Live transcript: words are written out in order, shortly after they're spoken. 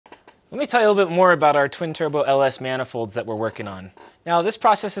Let me tell you a little bit more about our twin turbo LS manifolds that we're working on. Now, this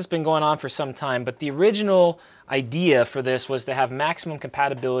process has been going on for some time, but the original idea for this was to have maximum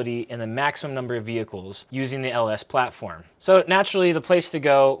compatibility in the maximum number of vehicles using the LS platform. So naturally, the place to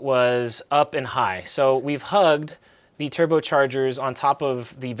go was up and high. So we've hugged the turbochargers on top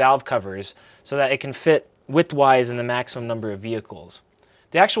of the valve covers so that it can fit widthwise in the maximum number of vehicles.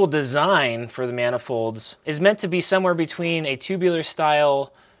 The actual design for the manifolds is meant to be somewhere between a tubular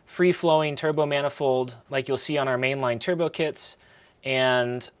style free-flowing turbo manifold like you'll see on our mainline turbo kits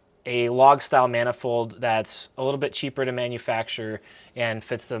and a log-style manifold that's a little bit cheaper to manufacture and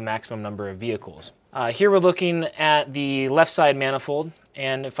fits the maximum number of vehicles. Here we're looking at the left side manifold,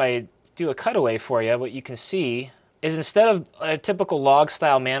 and if I do a cutaway for you, what you can see is instead of a typical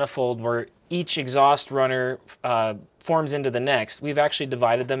log-style manifold where each exhaust runner forms into the next, we've actually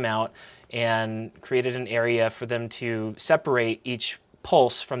divided them out and created an area for them to separate each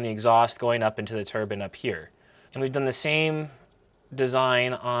pulse from the exhaust going up into the turbine up here. And we've done the same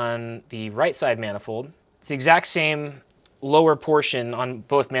design on the right side manifold. It's the exact same lower portion on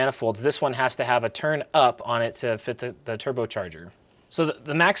both manifolds. This one has to have a turn up on it to fit the turbocharger. So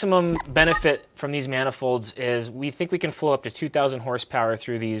the maximum benefit from these manifolds is we think we can flow up to 2,000 horsepower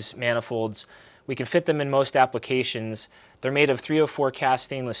through these manifolds. We can fit them in most applications. They're made of 304 cast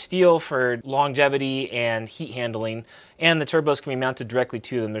stainless steel for longevity and heat handling, and the turbos can be mounted directly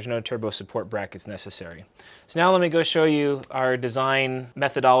to them. There's no turbo support brackets necessary. So now let me go show you our design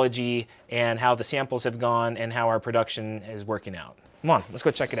methodology and how the samples have gone and how our production is working out. Come on, let's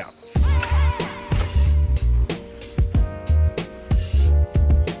go check it out.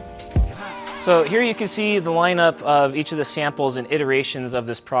 So here you can see the lineup of each of the samples and iterations of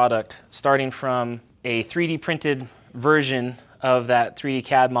this product, starting from a 3D printed version of that 3D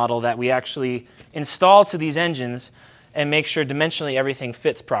CAD model that we actually install to these engines and make sure dimensionally everything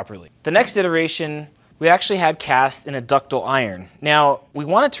fits properly. The next iteration, we actually had cast in a ductile iron. Now, we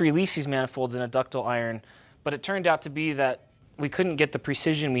wanted to release these manifolds in a ductile iron, but it turned out to be that we couldn't get the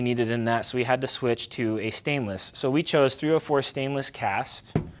precision we needed in that, so we had to switch to a stainless. So we chose 304 stainless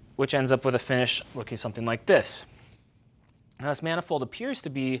cast, which ends up with a finish looking something like this. Now, this manifold appears to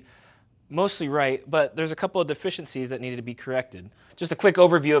be mostly right, but there's a couple of deficiencies that needed to be corrected. Just a quick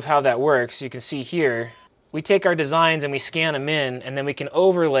overview of how that works. You can see here, we take our designs and we scan them in, and then we can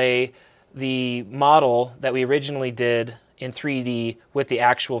overlay the model that we originally did in 3D with the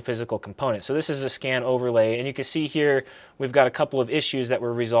actual physical component. So this is a scan overlay, and you can see here we've got a couple of issues that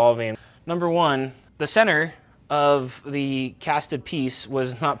we're resolving. Number one, the center of the casted piece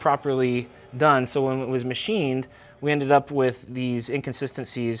was not properly done, so when it was machined, we ended up with these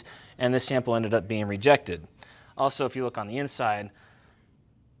inconsistencies, and this sample ended up being rejected. Also, if you look on the inside,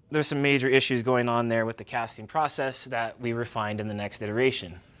 there's some major issues going on there with the casting process that we refined in the next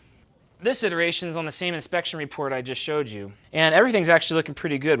iteration. This iteration is on the same inspection report I just showed you, and everything's actually looking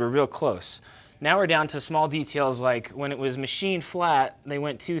pretty good. We're real close. Now we're down to small details like when it was machined flat, they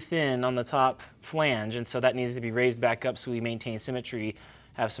went too thin on the top flange, and so that needs to be raised back up so we maintain symmetry,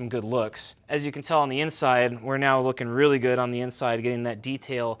 have some good looks. As you can tell on the inside, we're now looking really good on the inside, getting that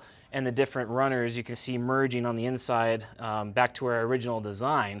detail and the different runners you can see merging on the inside back to our original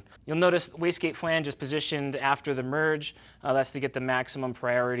design. You'll notice the wastegate flange is positioned after the merge. That's to get the maximum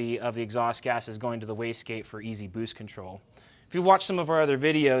priority of the exhaust gases going to the wastegate for easy boost control. If you watch some of our other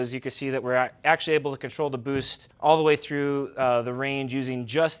videos, you can see that we're actually able to control the boost all the way through the range using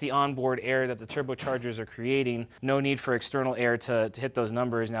just the onboard air that the turbochargers are creating. No need for external air to hit those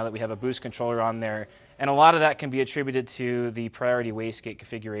numbers now that we have a boost controller on there. And a lot of that can be attributed to the priority wastegate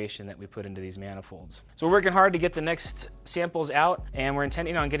configuration that we put into these manifolds. So we're working hard to get the next samples out, and we're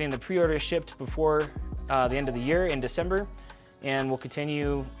intending on getting the pre-order shipped before the end of the year in December. And we'll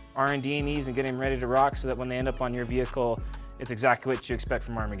continue R&Ding these and getting them ready to rock so that when they end up on your vehicle, it's exactly what you expect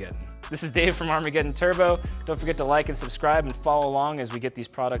from Armageddon. This is Dave from Armageddon Turbo. Don't forget to like and subscribe and follow along as we get these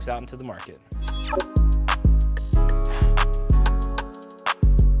products out into the market.